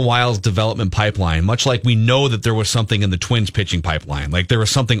something in the Wild's development pipeline, much like we know that there was something in the Twins pitching pipeline, like there was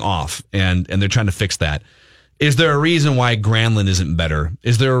something off and they're trying to fix that. Is there a reason why Granlund isn't better?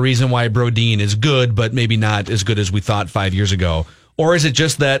 Is there a reason why Brodin is good, but maybe not as good as we thought 5 years ago? Or is it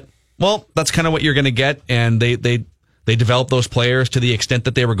just that, well, that's kind of what you're going to get and they developed those players to the extent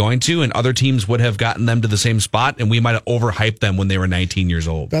that they were going to, and other teams would have gotten them to the same spot, and we might have overhyped them when they were 19 years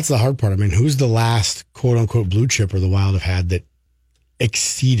old. That's the hard part. I mean, who's the last quote-unquote blue chipper the Wild have had that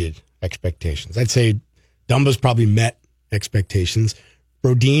exceeded expectations? I'd say Dumba's probably met expectations.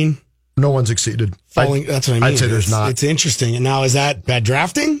 Brodin, no one's exceeded. That's what I mean. I'd say there's not. It's interesting. And now, is that bad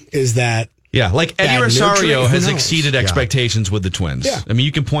drafting? Is that... Yeah, like Eddie Rosario has exceeded expectations with the Twins. Yeah. I mean,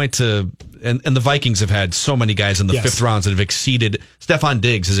 you can point to, and the Vikings have had so many guys in the fifth rounds that have exceeded. Stephon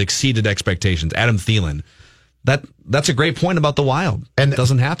Diggs has exceeded expectations. Adam Thielen. That's a great point about the Wild. And it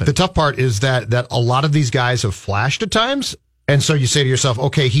doesn't happen. The tough part is that a lot of these guys have flashed at times. And so you say to yourself,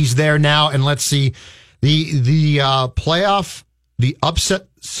 okay, he's there now, and let's see the playoff, the upset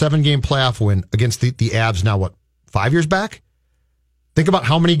 7-game playoff win against the Avs now, 5 years back? Think about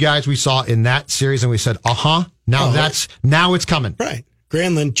how many guys we saw in that series, and we said, now it's coming. Right.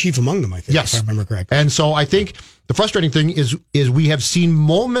 Granlund, chief among them, I think, if I remember correctly. And so I think the frustrating thing is we have seen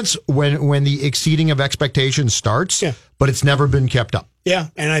moments when the exceeding of expectations starts, but it's never been kept up. Yeah,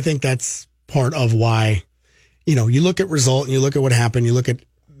 and I think that's part of why, you look at result, and you look at what happened, you look at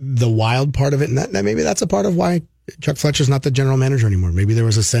the Wild part of it, and that maybe that's a part of why Chuck Fletcher's not the general manager anymore. Maybe there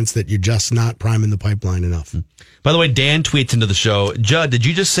was a sense that you're just not priming the pipeline enough. By the way, Dan tweets into the show, Judd, did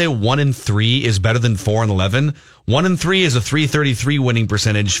you just say 1-3 is better than 4-11? 1-3 is a 333 winning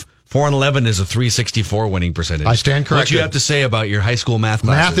percentage. 4-11 is a 364 winning percentage. I stand corrected. What do you have to say about your high school math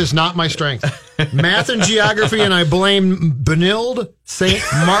classes? Math is not my strength. Math and geography, and I blame Benilde, St.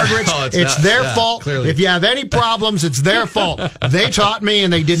 Margaret's. It's their fault. Clearly. If you have any problems, it's their fault. They taught me,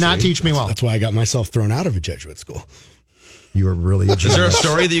 and they did not teach me well. That's why I got myself thrown out of a Jesuit school. You were really a Is there a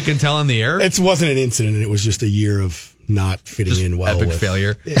story that you can tell on the air? It wasn't an incident. It was just a year of not fitting in well. Epic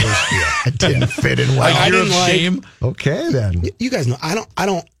failure. It didn't fit in well. I didn't shame. Okay, then. You guys know,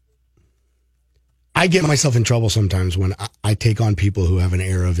 I get myself in trouble sometimes when I take on people who have an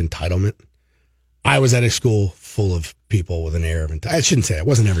air of entitlement. I was at a school full of people with an air of entitlement. I shouldn't say it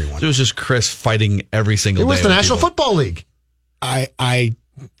wasn't everyone. It was just Chris fighting every single day. It was the National Football League. The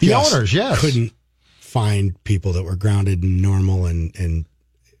owners, yes. Couldn't find people that were grounded and normal and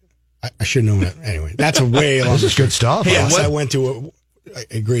I should know that. Anyway, that's a way long. This is good stuff. Yes, I went to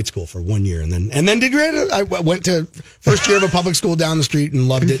a grade school for 1 year and then did great. I went to first year of a public school down the street and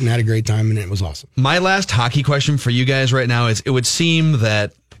loved it and had a great time and it was awesome. My last hockey question for you guys right now is, it would seem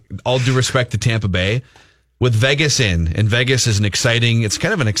that, all due respect to Tampa Bay, with Vegas and Vegas is it's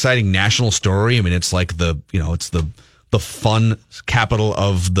kind of an exciting national story. I mean, it's like it's the fun capital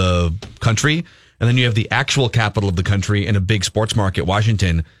of the country. And then you have the actual capital of the country in a big sports market,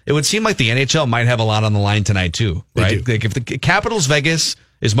 Washington. It would seem like the NHL might have a lot on the line tonight too, right? Like if the Capitals Vegas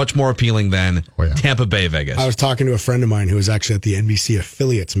is much more appealing than Tampa Bay Vegas. I was talking to a friend of mine who was actually at the NBC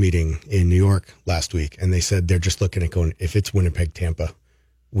affiliates meeting in New York last week, and they said they're just looking at going, if it's Winnipeg, Tampa,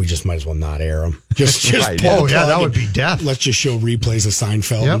 we just might as well not air them. Just right. That would be death. Let's just show replays of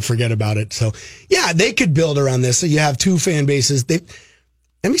Seinfeld and forget about it. So yeah, they could build around this. So you have two fan bases.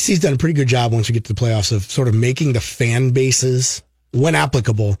 NBC's done a pretty good job once you get to the playoffs of sort of making the fan bases, when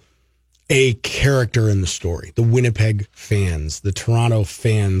applicable, a character in the story. The Winnipeg fans, the Toronto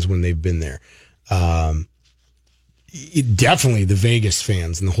fans when they've been there. Definitely the Vegas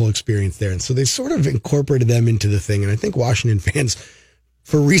fans and the whole experience there. And so they sort of incorporated them into the thing. And I think Washington fans,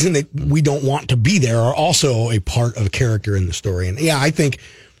 for a reason that we don't want to be there, are also a part of a character in the story. And yeah, I think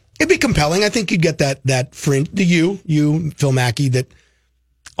it'd be compelling. I think you'd get that fringe, you, Phil Mackey, that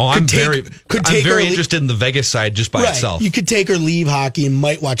I'm very interested in the Vegas side just by itself. You could take or leave hockey and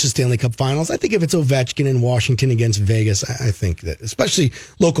might watch the Stanley Cup Finals. I think if it's Ovechkin in Washington against Vegas, I think that especially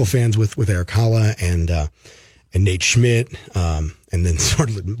local fans with Eric Haula and Nate Schmidt, and then sort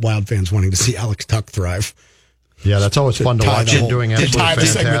of Wild fans wanting to see Alex Tuch thrive. Yeah, that's always fun to watch him doing absolutely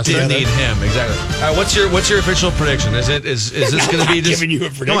fantastic. Didn't need him exactly. All right, what's your official prediction? Is this going to be just giving you a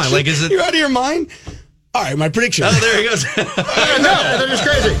prediction? Come on, like is it? You're out of your mind. All right, my prediction. Oh, there he goes. No, they're just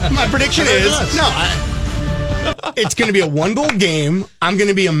crazy. My prediction is it's going to be a 1-goal game. I'm going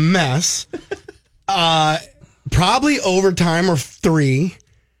to be a mess. Probably overtime or 3,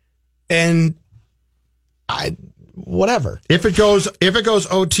 and whatever. If it goes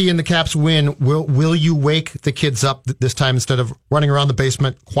OT and the Caps win, will you wake the kids up this time instead of running around the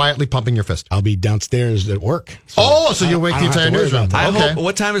basement quietly pumping your fist? I'll be downstairs at work. So you'll wake the entire newsroom.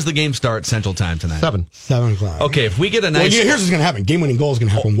 What time does the game start Central Time tonight? 7 o'clock. Okay, if we get a nice... Well, here's what's going to happen. Game-winning goal is going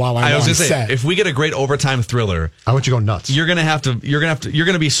to happen while I'm on set. If we get a great overtime thriller... I want you to go nuts. You're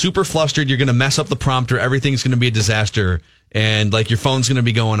going to be super flustered. You're going to mess up the prompter. Everything's going to be a disaster. And like your phone's going to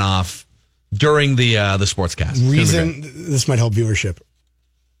be going off during the sportscast. This might help viewership.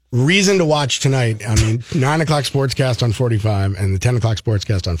 Reason to watch tonight. I mean, 9 o'clock sportscast on 45 and the 10 o'clock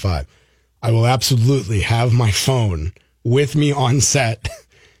sportscast on 5. I will absolutely have my phone with me on set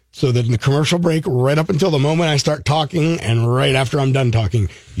so that in the commercial break, right up until the moment I start talking and right after I'm done talking,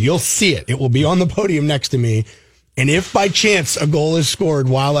 you'll see it. It will be on the podium next to me. And if by chance a goal is scored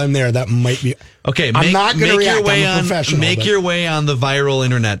while I'm there, that might be... Okay, I'm not going to react. I'm a professional. Make your way on the viral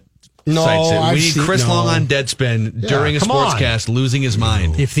internet. We need Chris Long on Deadspin during a sportscast losing his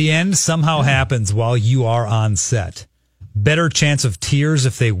mind. If the end somehow happens while you are on set, better chance of tears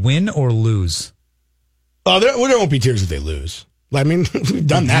if they win or lose? There won't be tears if they lose. I mean, we've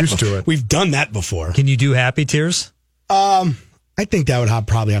done that before. We've done that before. Can you do happy tears? I think that would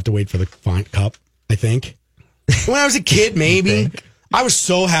probably have to wait for the cup, I think. When I was a kid, maybe. I was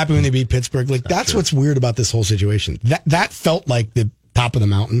so happy when they beat Pittsburgh. Like that's what's weird about this whole situation. That felt like the top of the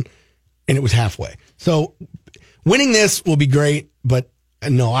mountain. And it was halfway. So winning this will be great, but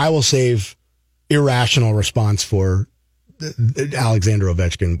no, I will save irrational response for Alexander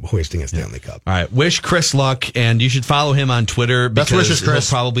Ovechkin hoisting a Stanley Cup. All right. Wish Chris luck, and you should follow him on Twitter because he'll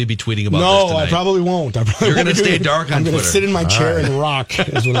probably be tweeting about this tonight. No, I probably won't. You're going to stay dark on Twitter. I'm going to sit in my chair and rock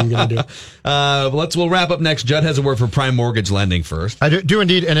is what I'm going to do. We'll wrap up next. Judd has a word for Prime Mortgage Lending first. I do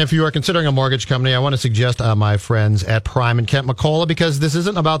indeed. And if you are considering a mortgage company, I want to suggest my friends at Prime and Kent McCullough, because this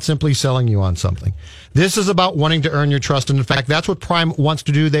isn't about simply selling you on something. This is about wanting to earn your trust. And in fact, that's what Prime wants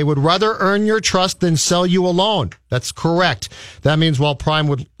to do. They would rather earn your trust than sell you a loan. That's correct. That means while Prime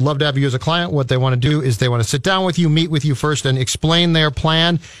would love to have you as a client, what they want to do is they want to sit down with you, meet with you first, and explain their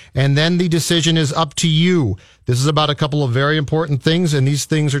plan. And then the decision is up to you. This is about a couple of very important things, and these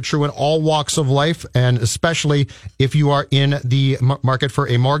things are true in all walks of life, and especially if you are in the market for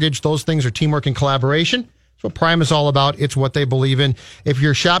a mortgage. Those things are teamwork and collaboration. That's what Prime is all about. It's what they believe in. If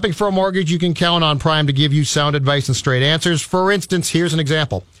you're shopping for a mortgage, you can count on Prime to give you sound advice and straight answers. For instance, here's an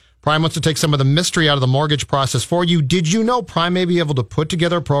example. Prime wants to take some of the mystery out of the mortgage process for you. Did you know Prime may be able to put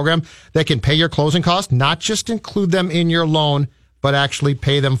together a program that can pay your closing costs, not just include them in your loan, but actually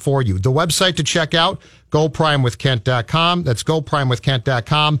pay them for you? The website to check out, GoPrimeWithKent.com. That's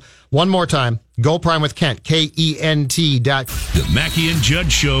GoPrimeWithKent.com. One more time, GoPrimeWithKent, KENT. The Mackey and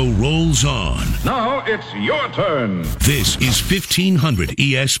Judd Show rolls on. Now it's your turn. This is 1500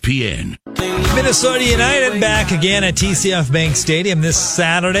 ESPN. Minnesota United back again at TCF Bank Stadium this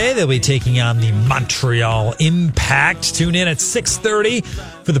Saturday. They'll be taking on the Montreal Impact. Tune in at 6:30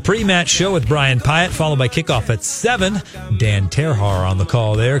 for the pre-match show with Brian Pyatt, followed by kickoff at 7. Dan Terhar on the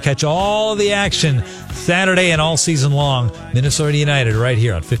call there. Catch all the action Saturday and all season long. Minnesota United right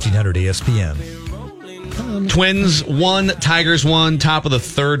here on 1500 ESPN. Twins 1, Tigers 1, top of the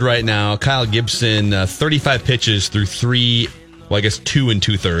third right now. Kyle Gibson, 35 pitches through 2 and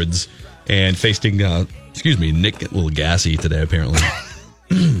 2/3. And facing, Nick, a little gassy today, apparently.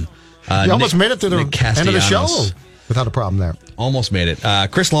 You almost made it to the end of the show without a problem there. Almost made it.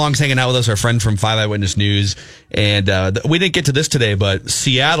 Chris Long's hanging out with us, our friend from 5 Eyewitness News. And we didn't get to this today, but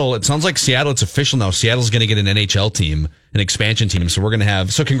Seattle, it sounds like Seattle, it's official now. Seattle's going to get an NHL team, an expansion team. So we're going to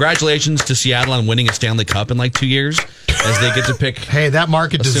have, congratulations to Seattle on winning a Stanley Cup in 2 years as they get to pick. Hey, that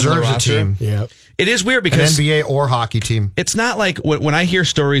market deserves a team. Yeah. It is weird because an NBA or hockey team. It's not like when I hear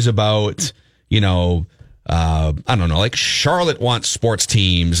stories about, I don't know, like Charlotte wants sports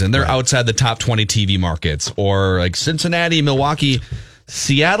teams and they're outside the top 20 TV markets, or like Cincinnati, Milwaukee.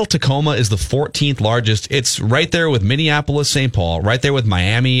 Seattle, Tacoma is the 14th largest. It's right there with Minneapolis, St. Paul, right there with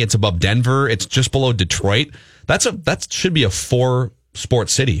Miami. It's above Denver. It's just below Detroit. That should be a 4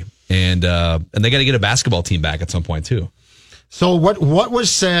 sports city, and they got to get a basketball team back at some point too. So what was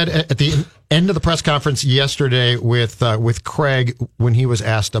said at the end of the press conference yesterday with Craig when he was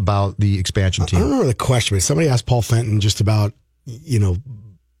asked about the expansion team? I don't remember the question, but somebody asked Paul Fenton just about,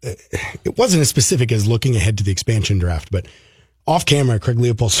 it wasn't as specific as looking ahead to the expansion draft, but off camera, Craig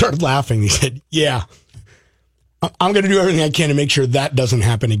Leopold started laughing. He said, yeah, I'm going to do everything I can to make sure that doesn't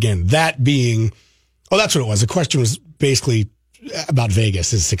happen again. That being, that's what it was. The question was basically about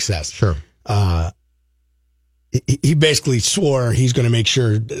Vegas' success. Sure. He basically swore he's going to make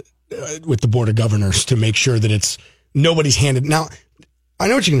sure with the board of governors to make sure that it's nobody's handed. Now, I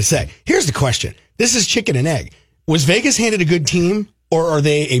know what you're going to say. Here's the question. This is chicken and egg. Was Vegas handed a good team or are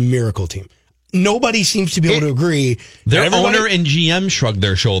they a miracle team? Nobody seems to be able to agree. Their owner and GM shrugged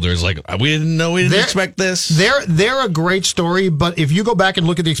their shoulders like, we didn't expect this. They're a great story, but if you go back and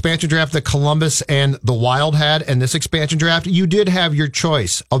look at the expansion draft that Columbus and the Wild had and this expansion draft, you did have your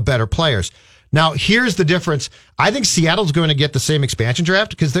choice of better players. Now, here's the difference. I think Seattle's going to get the same expansion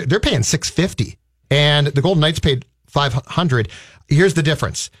draft because they're paying $650 and the Golden Knights paid $500. Here's the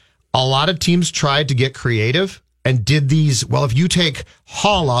difference. A lot of teams tried to get creative and did these, if you take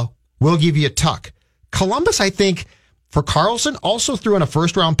Haula, we'll give you a tuck. Columbus, I think, for Karlsson, also threw in a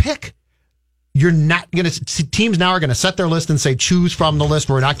first-round pick. You're not going to, teams now are going to set their list and say, choose from the list.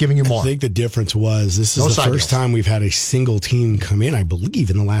 We're not giving you more. I think the difference was this is the first time we've had a single team come in, I believe,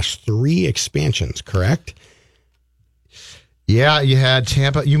 in the last 3 expansions, correct? Yeah, you had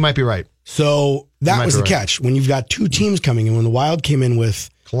Tampa. You might be right. So that was the catch. When you've got 2 teams coming in, when the Wild came in with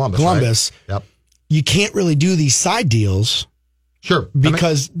Columbus right? Yep. You can't really do these side deals. Sure.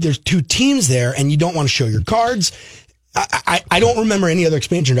 Because there's 2 teams there and you don't want to show your cards. I don't remember any other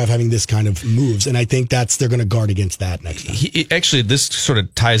expansion draft having this kind of moves, and I think they're going to guard against that next time. Actually, this sort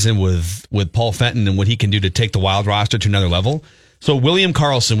of ties in with Paul Fenton and what he can do to take the Wild roster to another level. So William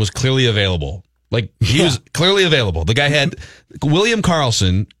Karlsson was clearly available. He was clearly available. The guy had William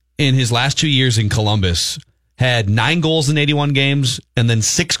Karlsson in his last 2 years in Columbus had 9 goals in 81 games and then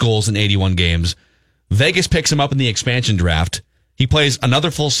 6 goals in 81 games. Vegas picks him up in the expansion draft. He plays another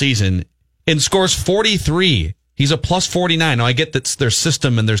full season and scores 43. He's a plus 49. Now, I get that there's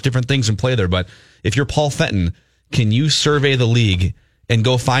system and there's different things in play there, but if you're Paul Fenton, can you survey the league and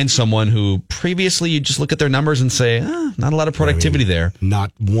go find someone who previously you just look at their numbers and say, not a lot of productivity there?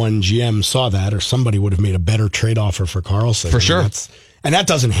 Not one GM saw that, or somebody would have made a better trade offer for Karlsson. For sure. And that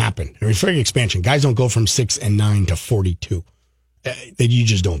doesn't happen. I mean, for expansion, guys don't go from 6 and 9 to 42. You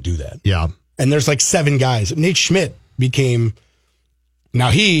just don't do that. Yeah. And there's 7 guys. Nate Schmidt became... Now,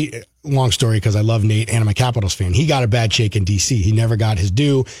 long story because I love Nate and I'm a Capitals fan. He got a bad shake in D.C. He never got his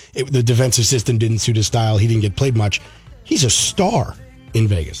due. The defensive system didn't suit his style. He didn't get played much. He's a star in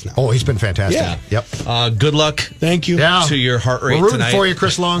Vegas now. Oh, he's been fantastic. Yeah. Yep. Good luck. Thank you. To your heart rate We're rooting tonight. for you,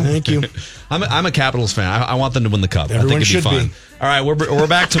 Chris Long. Thank you. I'm a Capitals fan. I want them to win the cup. Everyone I think it'd be fun. be. All right, we're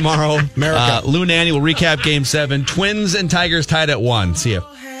back tomorrow. America. Lou Nanny will recap Game 7. Twins and Tigers tied at 1. See ya.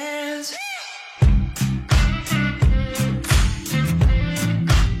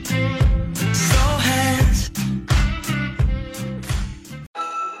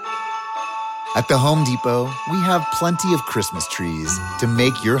 At the Home Depot, we have plenty of Christmas trees to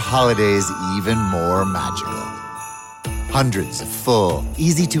make your holidays even more magical. Hundreds of full,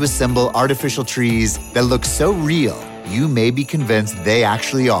 easy-to-assemble artificial trees that look so real, you may be convinced they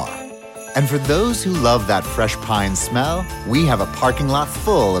actually are. And for those who love that fresh pine smell, we have a parking lot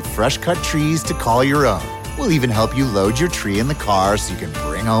full of fresh-cut trees to call your own. We'll even help you load your tree in the car so you can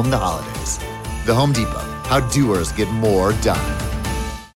bring home the holidays. The Home Depot, how doers get more done.